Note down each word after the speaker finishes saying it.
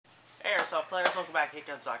Airsoft players, welcome back to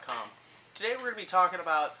HitGuns.com. Today we're going to be talking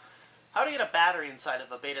about how to get a battery inside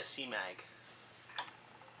of a Beta C-Mag.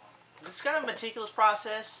 This is kind of a meticulous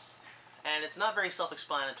process, and it's not very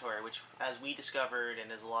self-explanatory, which, as we discovered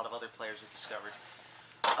and as a lot of other players have discovered,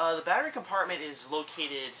 the battery compartment is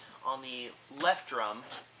located on the left drum,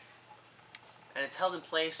 and it's held in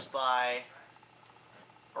place by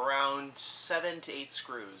around 7 to 8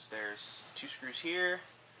 screws. There's 2 screws here,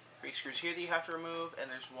 3 screws here that you have to remove,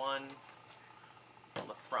 and there's one on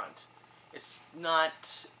the front. It's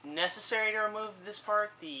not necessary to remove this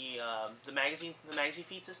part, the magazine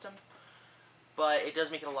feed system, but it does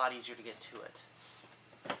make it a lot easier to get to it.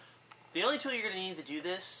 The only tool you're going to need to do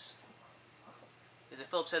this is a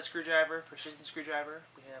Phillips head screwdriver, precision screwdriver.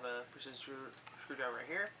 We have a precision screwdriver right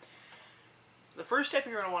here. The first step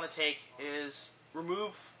you're going to want to take is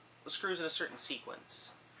remove the screws in a certain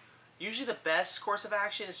sequence. Usually the best course of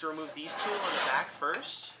action is to remove these two on the back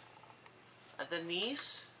first, and then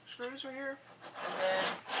these screws right here, and then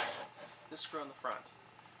this screw on the front,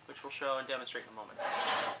 which we'll show and demonstrate in a moment.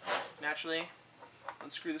 Naturally,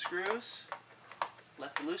 unscrew the screws,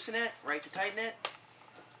 left to loosen it, right to tighten it.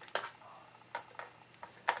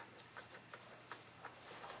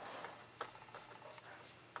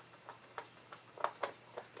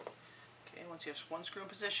 Okay, once you have one screw in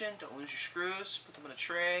position, don't lose your screws, put them in a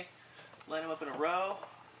tray, line them up in a row,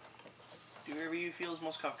 do whatever you feel is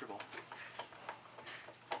most comfortable.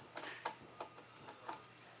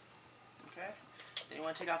 Okay, then you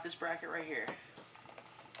want to take off this bracket right here.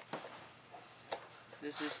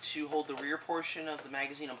 This is to hold the rear portion of the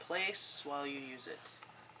magazine in place while you use it.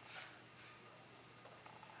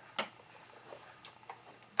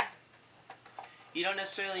 You don't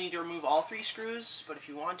necessarily need to remove all 3 screws, but if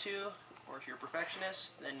you want to, or if you're a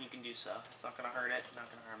perfectionist, then you can do so. It's not going to hurt it, not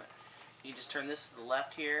going to harm it. You just turn this to the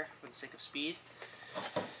left here for the sake of speed.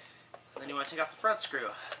 Then you want to take off the front screw.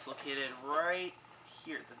 It's located right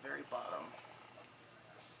here at the very bottom.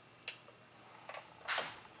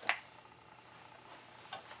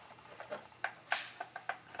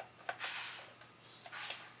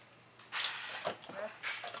 Okay.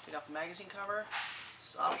 Take off the magazine cover.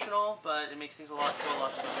 It's optional, but it makes things go a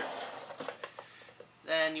lot smoother.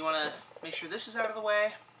 Then you want to make sure this is out of the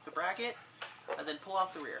way, the bracket, and then pull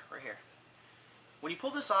off the rear right here. When you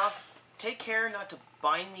pull this off, take care not to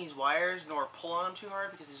bind these wires nor pull on them too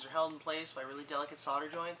hard, because these are held in place by really delicate solder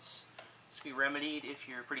joints. This can be remedied if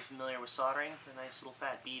you're pretty familiar with soldering. A nice little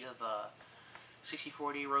fat bead of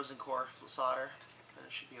 6040 Rosencore solder, and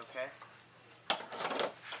it should be okay.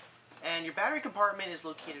 And your battery compartment is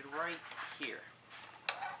located right here.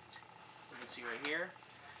 You can see right here.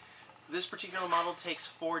 This particular model takes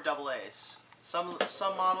 4 AA's. Some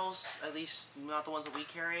models, at least not the ones that we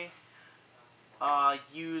carry,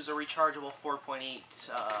 use a rechargeable 4.8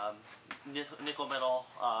 nickel metal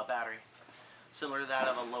battery, similar to that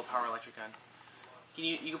of a low power electric gun.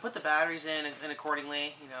 You can put the batteries in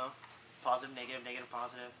accordingly, you know, positive, negative, negative,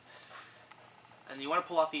 positive, and you want to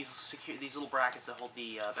pull off these little brackets that hold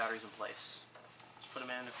the batteries in place. Just put them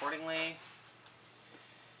in accordingly.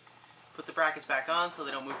 Put the brackets back on so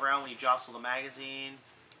they don't move around when you jostle the magazine,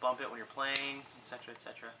 bump it when you're playing, etc.,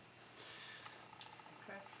 etc.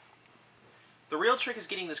 Okay. The real trick is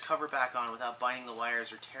getting this cover back on without binding the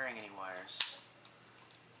wires or tearing any wires.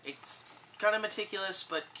 It's kind of meticulous,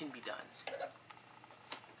 but can be done.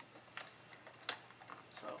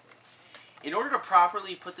 So, in order to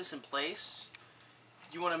properly put this in place,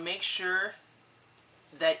 you want to make sure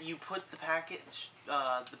that you put the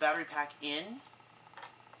battery pack in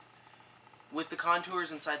with the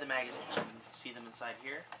contours inside the magazine. You can see them inside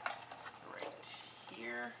here, right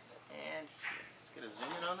here, and here. Let's get a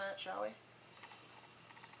zoom in on that, shall we?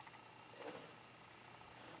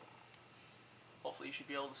 Hopefully you should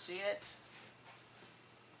be able to see it.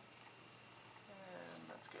 And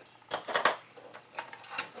that's good.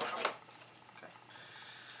 Okay.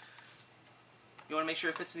 You want to make sure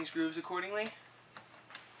it fits in these grooves accordingly.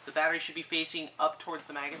 The battery should be facing up towards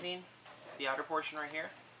the magazine, the outer portion right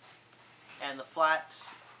here. And the flat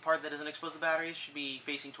part that doesn't expose the batteries should be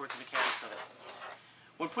facing towards the mechanics of it.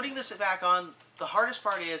 When putting this back on, the hardest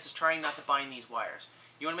part is trying not to bind these wires.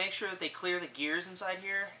 You want to make sure that they clear the gears inside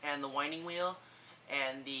here, and the winding wheel,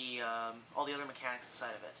 and all the other mechanics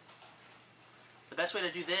inside of it. The best way to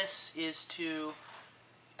do this is to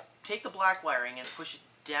take the black wiring and push it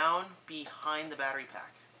down behind the battery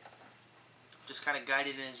pack. Just kind of guide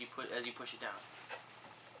it in as you push it down.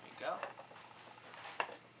 There you go.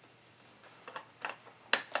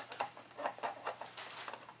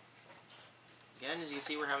 Again, as you can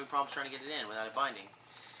see, we're having problems trying to get it in without it binding.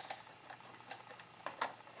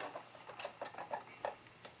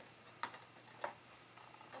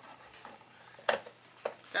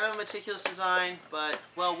 Kind of a meticulous design, but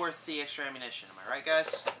well worth the extra ammunition. Am I right,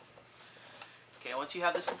 guys? Okay, once you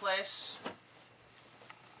have this in place,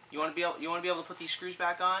 you want to be able to put these screws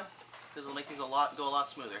back on, because it'll make things go a lot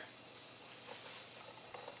smoother.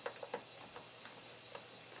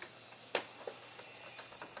 There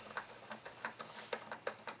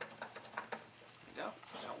you go.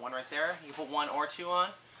 Got one right there. You can put one or two on.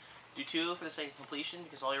 Do two for the sake of completion,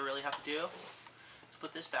 because all you really have to do is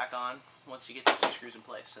put this back on once you get these two screws in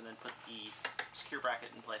place, and then put the secure bracket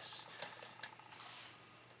in place.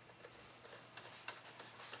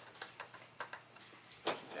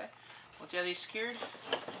 Once you have these secured,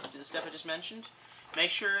 do the step I just mentioned.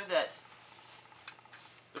 Make sure that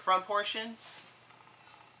the front portion,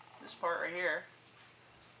 this part right here,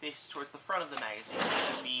 faces towards the front of the magazine.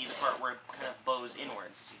 It should be the part where it kind of bows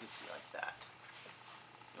inwards, you can see like that.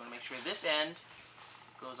 You want to make sure this end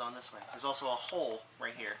goes on this way. There's also a hole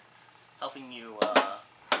right here, helping you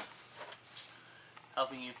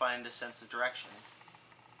find a sense of direction.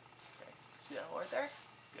 Okay, see that hole right there?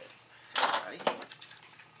 Good. Alrighty.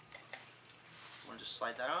 I'm going to just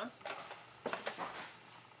slide that on.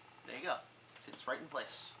 There you go. Fits right in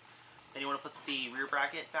place. Then you want to put the rear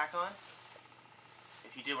bracket back on.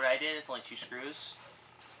 If you did what I did, it's only 2 screws.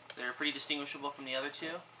 They're pretty distinguishable from the other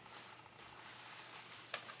two.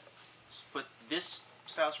 Just put this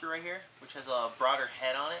style screw right here, which has a broader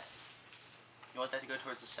head on it. You want that to go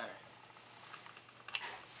towards the center.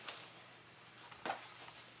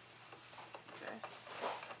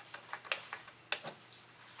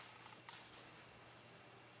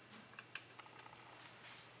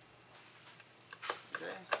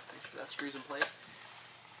 Make sure that screw's in place.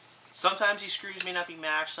 Sometimes these screws may not be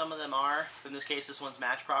matched, some of them are. In this case, this one's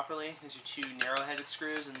matched properly. These are 2 narrow-headed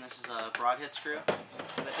screws, and this is a broad-head screw.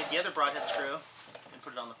 I'm going to take the other broad-head screw and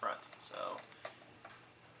put it on the front, so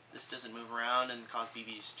this doesn't move around and cause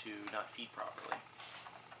BBs to not feed properly.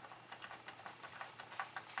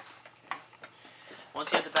 Okay.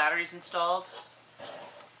 Once you have the batteries installed,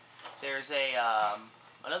 there's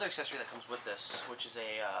another accessory that comes with this, which is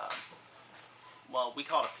well, we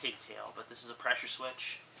call it a pigtail, but this is a pressure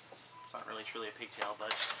switch. It's not really truly a pigtail,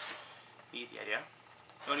 but you get the idea.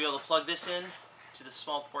 You want to be able to plug this in to the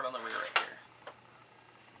small port on the rear right here.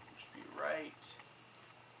 It should be right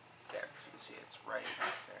there. As you can see, it's right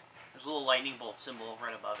there. There's a little lightning bolt symbol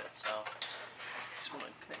right above it, so just want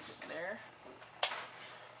to connect it in there.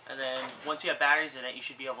 And then once you have batteries in it, you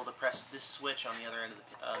should be able to press this switch on the other end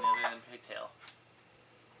of the pigtail,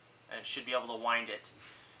 and it should be able to wind it.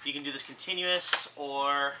 You can do this continuous,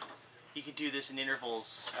 or you can do this in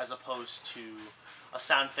intervals as opposed to a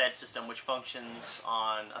sound-fed system which functions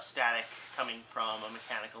on a static coming from a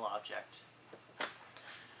mechanical object.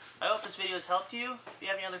 I hope this video has helped you. If you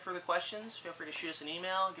have any other further questions, feel free to shoot us an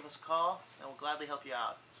email, give us a call, and we'll gladly help you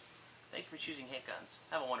out. Thank you for choosing HitGuns.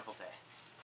 Have a wonderful day.